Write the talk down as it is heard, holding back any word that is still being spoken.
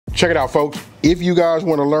Check it out, folks. If you guys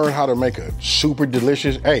want to learn how to make a super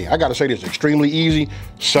delicious, hey, I gotta say this, extremely easy,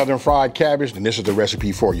 southern fried cabbage, then this is the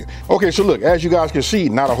recipe for you. Okay, so look, as you guys can see,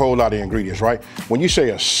 not a whole lot of ingredients, right? When you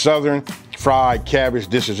say a southern fried cabbage,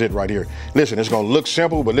 this is it right here. Listen, it's gonna look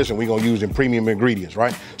simple, but listen, we're gonna use them premium ingredients,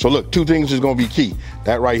 right? So look, two things is gonna be key.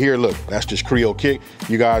 That right here, look, that's just Creole kick.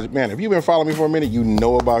 You guys, man, if you've been following me for a minute, you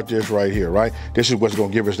know about this right here, right? This is what's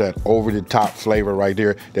gonna give us that over the top flavor right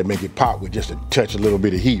there that make it pop with just a touch, a little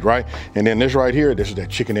bit of heat, right? And then this right here, this is that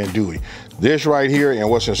chicken andouille. This right here and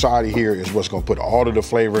what's inside of here is what's gonna put all of the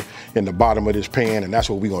flavor in the bottom of this pan, and that's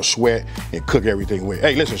what we're gonna sweat and cook everything with.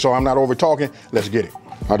 Hey, listen, so I'm not over talking, let's get it.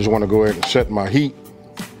 I just wanna go ahead and set my heat.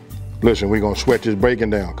 Listen, we're gonna sweat this bacon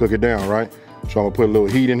down, cook it down, right? So I'm gonna put a little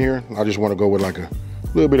heat in here. I just wanna go with like a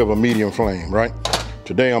little bit of a medium flame, right?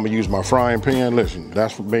 Today I'm gonna use my frying pan. Listen,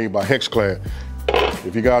 that's made by Hexclad.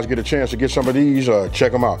 If you guys get a chance to get some of these,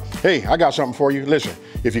 check them out. Hey, I got something for you. Listen,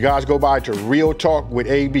 if you guys go by to Real Talk with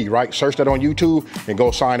AB, right? Search that on YouTube and go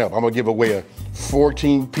sign up. I'm gonna give away a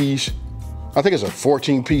 14-piece, I think it's a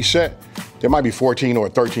 14-piece set. There might be 14 or a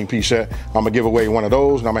 13-piece set. I'm gonna give away one of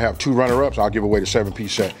those, and I'm gonna have 2 runner-ups. I'll give away the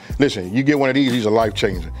 7-piece set. Listen, you get one of these are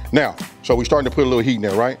life-changing. Now, so we're starting to put a little heat in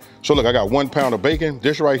there, right? So look, I got 1 pound of bacon.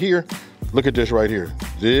 This right here, look at this right here.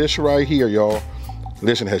 This right here, y'all,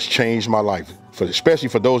 listen, has changed my life. Especially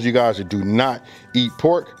for those of you guys that do not eat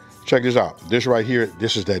pork, check this out. This right here,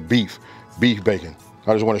 this is that beef bacon.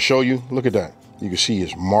 I just wanna show you, look at that. You can see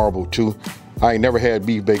it's marble too. I ain't never had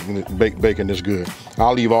beef bacon this good.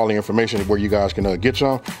 I'll leave all the information where you guys can get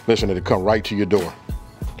some. Listen, it'll come right to your door.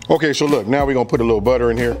 Okay, so look, now we're gonna put a little butter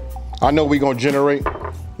in here. I know we're gonna generate,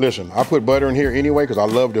 listen, I put butter in here anyway because I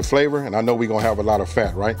love the flavor, and I know we're gonna have a lot of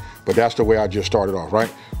fat, right? But that's the way I just started off,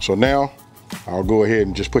 right? So now, I'll go ahead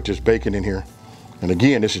and just put this bacon in here. And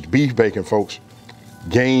again, this is beef bacon, folks.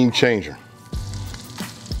 Game changer.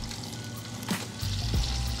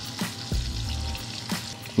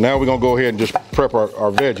 Now we're gonna go ahead and just prep our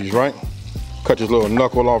veggies, right? Cut this little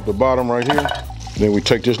knuckle off the bottom right here. Then we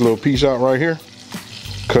take this little piece out right here.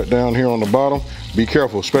 Cut down here on the bottom. Be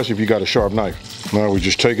careful, especially if you got a sharp knife. Now we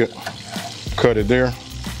just take it, cut it there.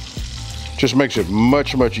 Just makes it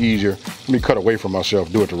much, much easier. Let me cut away from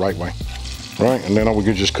myself, do it the right way. Right, and then we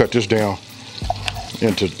can just cut this down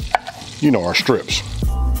into, you know, our strips.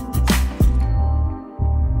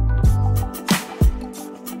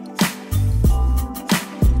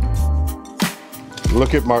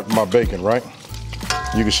 Look at my bacon, right?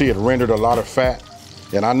 You can see it rendered a lot of fat.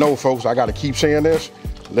 And I know, folks, I gotta keep saying this.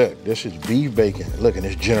 Look, this is beef bacon. Look, and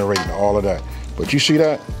it's generating all of that. But you see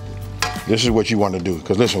that? This is what you want to do.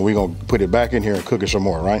 Because listen, we're gonna put it back in here and cook it some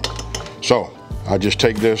more, right? So, I just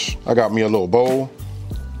take this, I got me a little bowl.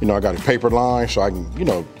 You know, I got a paper line so I can, you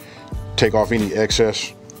know, take off any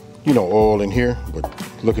excess, you know, oil in here. But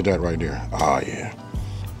look at that right there. Ah, yeah.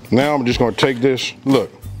 Now I'm just gonna take this. Look,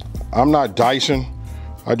 I'm not dicing.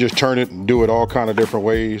 I just turn it and do it all kind of different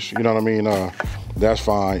ways. You know what I mean? That's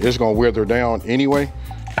fine. It's gonna wither down anyway.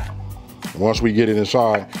 Once we get it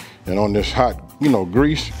inside and on this hot, you know,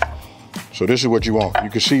 grease. So this is what you want. You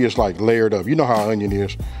can see it's like layered up. You know how onion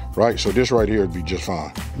is, right? So this right here would be just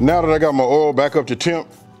fine. Now that I got my oil back up to temp,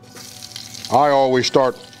 I always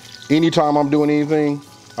start, anytime I'm doing anything,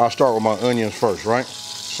 I start with my onions first, right?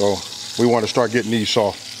 So we want to start getting these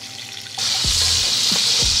soft.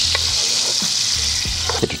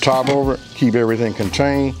 Put the top over it, keep everything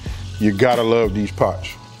contained. You gotta love these pots.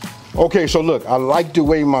 Okay, so look, I like the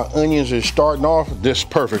way my onions is starting off. This is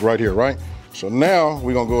perfect right here, right? So now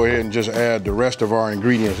we're gonna go ahead and just add the rest of our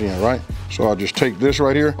ingredients in, right? So I'll just take this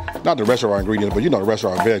right here, not the rest of our ingredients, but you know, the rest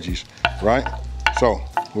of our veggies, right? So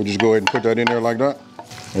we'll just go ahead and put that in there like that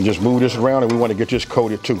and just move this around, and we wanna get this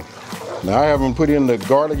coated too. Now I haven't put in the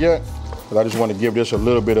garlic yet, but I just wanna give this a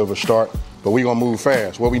little bit of a start, but we're gonna move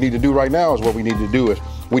fast. What we need to do right now is we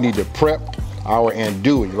need to prep our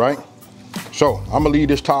andouille, right? So I'm gonna leave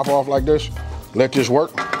this top off like this, let this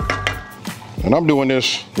work. And I'm doing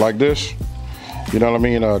this like this. You know what I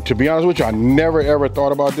mean? To be honest with you, I never ever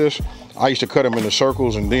thought about this. I used to cut them into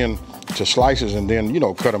circles and then to slices and then, you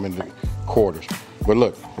know, cut them into quarters. But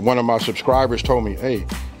look, one of my subscribers told me, hey,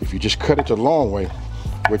 if you just cut it the long way,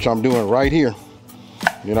 which I'm doing right here,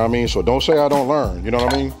 you know what I mean? So don't say I don't learn, you know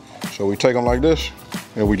what I mean? So we take them like this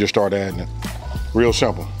and we just start adding it. Real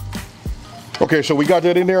simple. Okay, so we got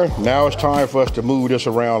that in there. Now it's time for us to move this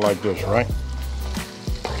around like this, right?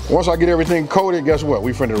 Once I get everything coated, guess what?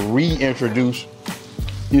 We're finna reintroduce,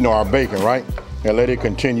 you know, our bacon, right? And let it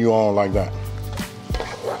continue on like that.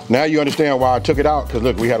 Now you understand why I took it out, because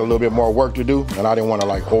look, we had a little bit more work to do and I didn't want to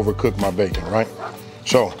like overcook my bacon, right?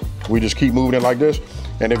 So we just keep moving it like this.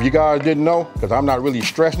 And if you guys didn't know, because I'm not really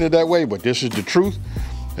stressing it that way, but this is the truth.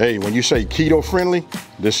 Hey, when you say keto friendly,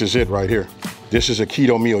 this is it right here. This is a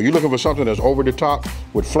keto meal. You're looking for something that's over the top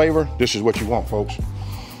with flavor, this is what you want, folks.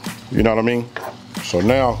 You know what I mean? So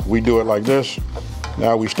now we do it like this.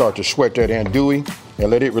 Now we start to sweat that andouille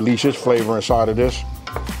and let it release its flavor inside of this.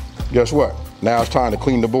 Guess what? Now it's time to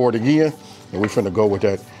clean the board again, and we finna go with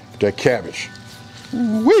that cabbage.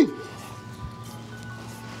 Whee!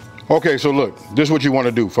 Okay, so look, this is what you want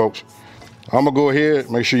to do, folks. I'm gonna go ahead,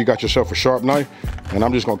 make sure you got yourself a sharp knife, and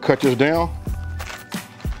I'm just gonna cut this down.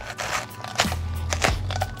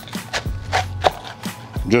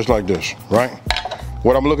 Just like this, right?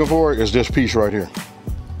 What I'm looking for is this piece right here.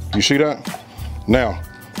 You see that? Now,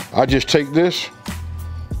 I just take this.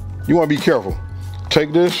 You wanna be careful.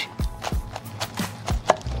 Take this,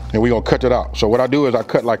 and we're gonna cut it out. So what I do is I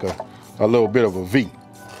cut like a little bit of a V,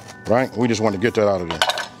 right? We just want to get that out of there.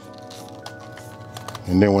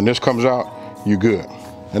 And then when this comes out, you good.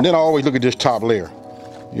 And then I always look at this top layer.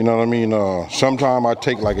 You know what I mean? Sometimes I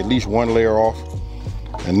take like at least one layer off.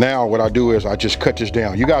 And now what I do is I just cut this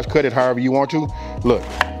down. You guys cut it however you want to. Look,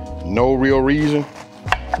 no real reason,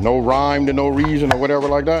 no rhyme to no reason or whatever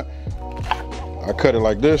like that. I cut it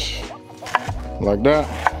like this, like that,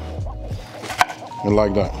 and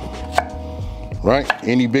like that. Right?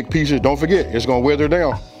 Any big pieces, don't forget, it's gonna weather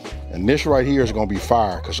down. And this right here is gonna be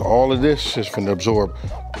fire, because all of this is gonna absorb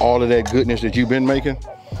all of that goodness that you've been making,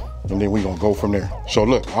 and then we're gonna go from there. So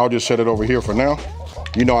look, I'll just set it over here for now.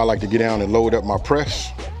 You know I like to get down and load up my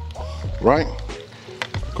press, right?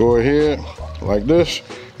 Go ahead, like this,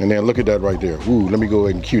 and then look at that right there. Ooh, let me go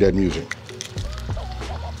ahead and cue that music.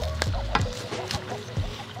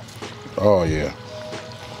 Oh yeah.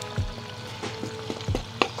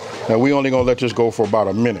 Now we only gonna let this go for about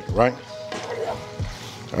a minute, right?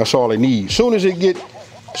 That's all it needs. Soon as it get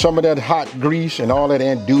some of that hot grease and all that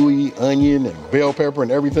andouille, onion, and bell pepper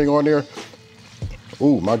and everything on there,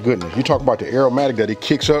 ooh, my goodness. You talk about the aromatic that it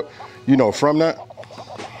kicks up, you know, from that.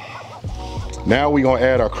 Now we gonna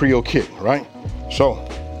add our Creole kick, right? So,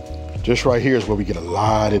 this right here is where we get a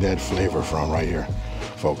lot of that flavor from right here,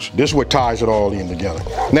 folks. This is what ties it all in together.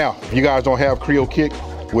 Now, if you guys don't have Creole kick,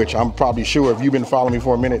 which I'm probably sure if you've been following me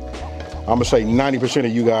for a minute, I'm gonna say 90%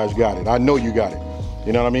 of you guys got it. I know you got it.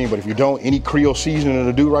 You know what I mean? But if you don't, any Creole seasoning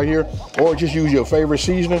to do right here, or just use your favorite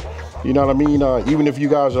seasoning, you know what I mean? Even if you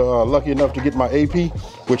guys are lucky enough to get my AP,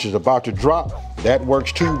 which is about to drop, that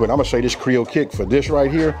works too. But I'm gonna say this Creole kick for this right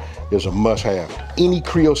here is a must have. Any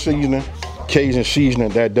Creole seasoning, Cajun seasoning,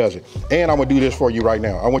 that does it. And I'm gonna do this for you right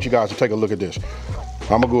now. I want you guys to take a look at this.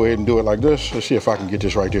 I'm gonna go ahead and do it like this. Let's see if I can get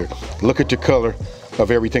this right there. Look at the color of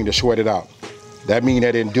everything that's sweated out. That means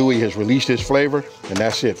that andouille has released its flavor, and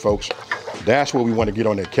that's it, folks. That's what we want to get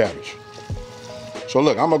on that cabbage. So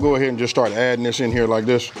look, I'm gonna go ahead and just start adding this in here like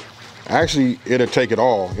this. Actually, it'll take it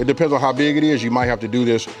all. It depends on how big it is. You might have to do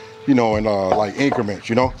this, you know, in like increments,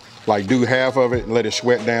 you know? Like do half of it and let it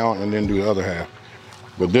sweat down and then do the other half.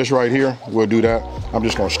 But this right here, we'll do that. I'm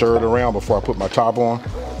just gonna stir it around before I put my top on,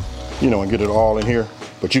 you know, and get it all in here.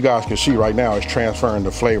 But you guys can see right now it's transferring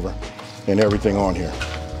the flavor and everything on here.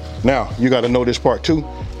 Now, you gotta know this part too.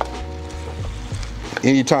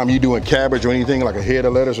 Anytime you're doing cabbage or anything like a head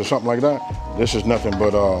of lettuce or something like that, this is nothing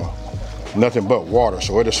but water,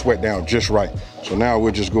 so it'll sweat down just right. So now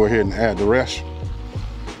we'll just go ahead and add the rest.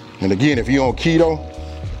 And again, if you're on keto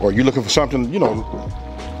or you're looking for something, you know,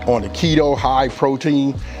 on the keto, high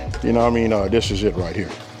protein, you know what I mean, this is it right here.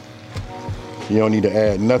 You don't need to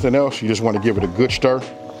add nothing else. You just want to give it a good stir.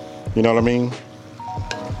 You know what I mean?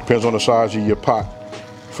 Depends on the size of your pot.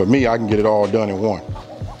 For me, I can get it all done in one.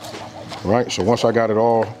 Right, so once I got it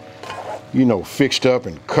all, you know, fixed up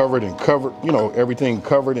and covered, you know, everything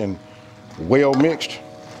covered and well mixed,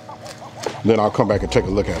 then I'll come back and take a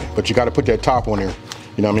look at it. But you got to put that top on there,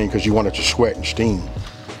 you know what I mean, because you want it to sweat and steam.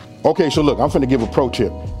 Okay, so look, I'm finna give a pro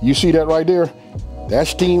tip. You see that right there? That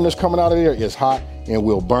steam that's coming out of there is hot and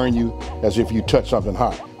will burn you as if you touch something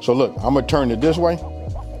hot. So look, I'm gonna turn it this way,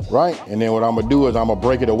 right? And then what I'm gonna do is I'm gonna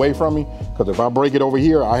break it away from me, because if I break it over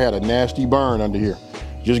here, I had a nasty burn under here.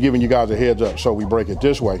 Just giving you guys a heads up. So we break it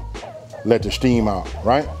this way, let the steam out,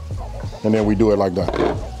 right? And then we do it like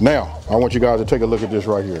that. Now, I want you guys to take a look at this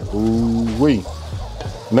right here. Ooh-wee.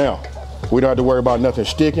 Now, we don't have to worry about nothing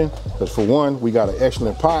sticking, because for one, we got an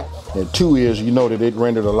excellent pot, and two is, you know that it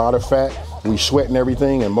rendered a lot of fat. We sweating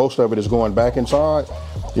everything, and most of it is going back inside.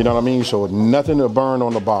 You know what I mean? So nothing to burn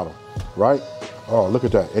on the bottom, right? Oh, look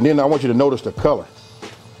at that. And then I want you to notice the color.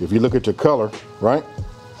 If you look at the color, right?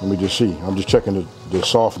 Let me just see. I'm just checking the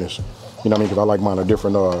softness. You know what I mean? Because I like mine a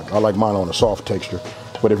different, I like mine on a soft texture.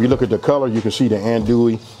 But if you look at the color, you can see the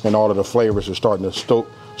andouille and all of the flavors are starting to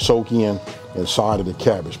soak in inside of the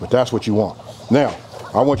cabbage. But that's what you want. Now,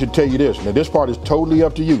 I want you to tell you this. Now, this part is totally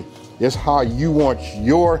up to you. It's how you want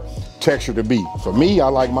your texture to be. For me, I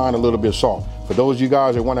like mine a little bit soft. For those of you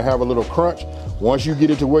guys that want to have a little crunch, once you get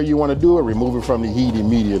it to where you want to do it, remove it from the heat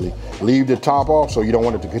immediately. Leave the top off so you don't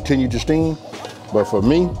want it to continue to steam. But for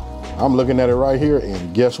me, I'm looking at it right here,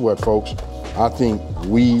 and guess what, folks? I think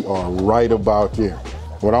we are right about there.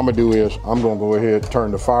 What I'm gonna do is I'm gonna go ahead and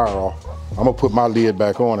turn the fire off. I'm gonna put my lid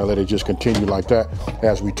back on and let it just continue like that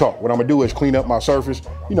as we talk. What I'm gonna do is clean up my surface,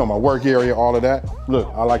 you know, my work area, all of that. Look,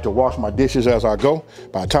 I like to wash my dishes as I go.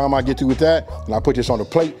 By the time I get through with that, and I put this on the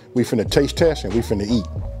plate, we finna taste test and we finna eat.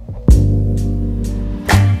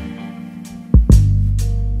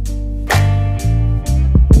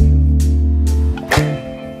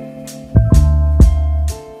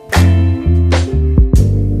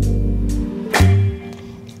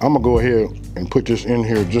 I'm gonna go ahead and put this in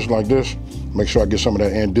here just like this. Make sure I get some of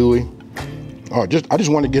that andouille. I just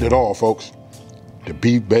want to get it all, folks. The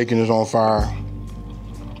beef bacon is on fire.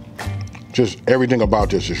 Just everything about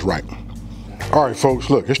this is right. All right, folks,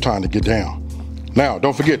 look, it's time to get down. Now,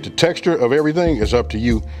 don't forget, the texture of everything is up to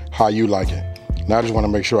you, how you like it. Now, I just want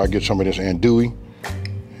to make sure I get some of this andouille.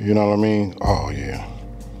 You know what I mean? Oh, yeah.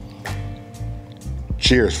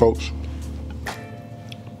 Cheers, folks.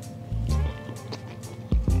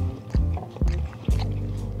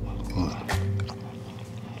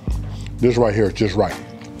 This right here is just right.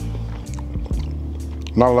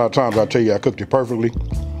 Not a lot of times I tell you I cooked it perfectly.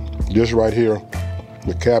 This right here,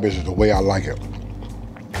 the cabbage is the way I like it.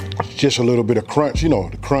 It's just a little bit of crunch. You know,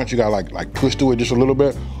 the crunch, you gotta like push through it just a little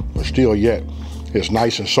bit, but still yet, it's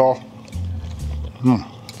nice and soft.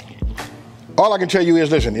 All I can tell you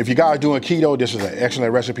is, listen, if you guys doing keto, this is an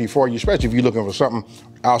excellent recipe for you, especially if you're looking for something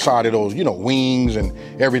outside of those, you know, wings and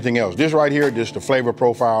everything else. This right here, just the flavor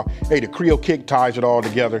profile. Hey, the Creole kick ties it all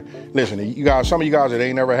together. Listen, you guys, some of you guys that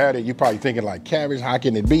ain't never had it, you probably thinking like, cabbage, how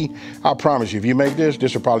can it be? I promise you, if you make this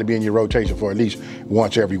will probably be in your rotation for at least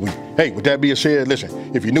once every week. Hey, with that being said,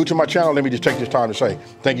 listen, if you're new to my channel, let me just take this time to say,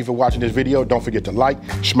 thank you for watching this video. Don't forget to like,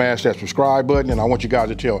 smash that subscribe button, and I want you guys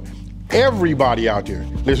to tell everybody out there,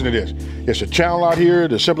 listen to this. It's a channel out here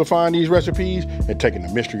that's simplifying these recipes and taking the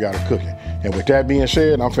mystery out of cooking. And with that being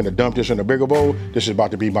said, I'm finna dump this in a bigger bowl. This is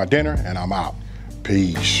about to be my dinner, and I'm out.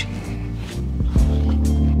 Peace.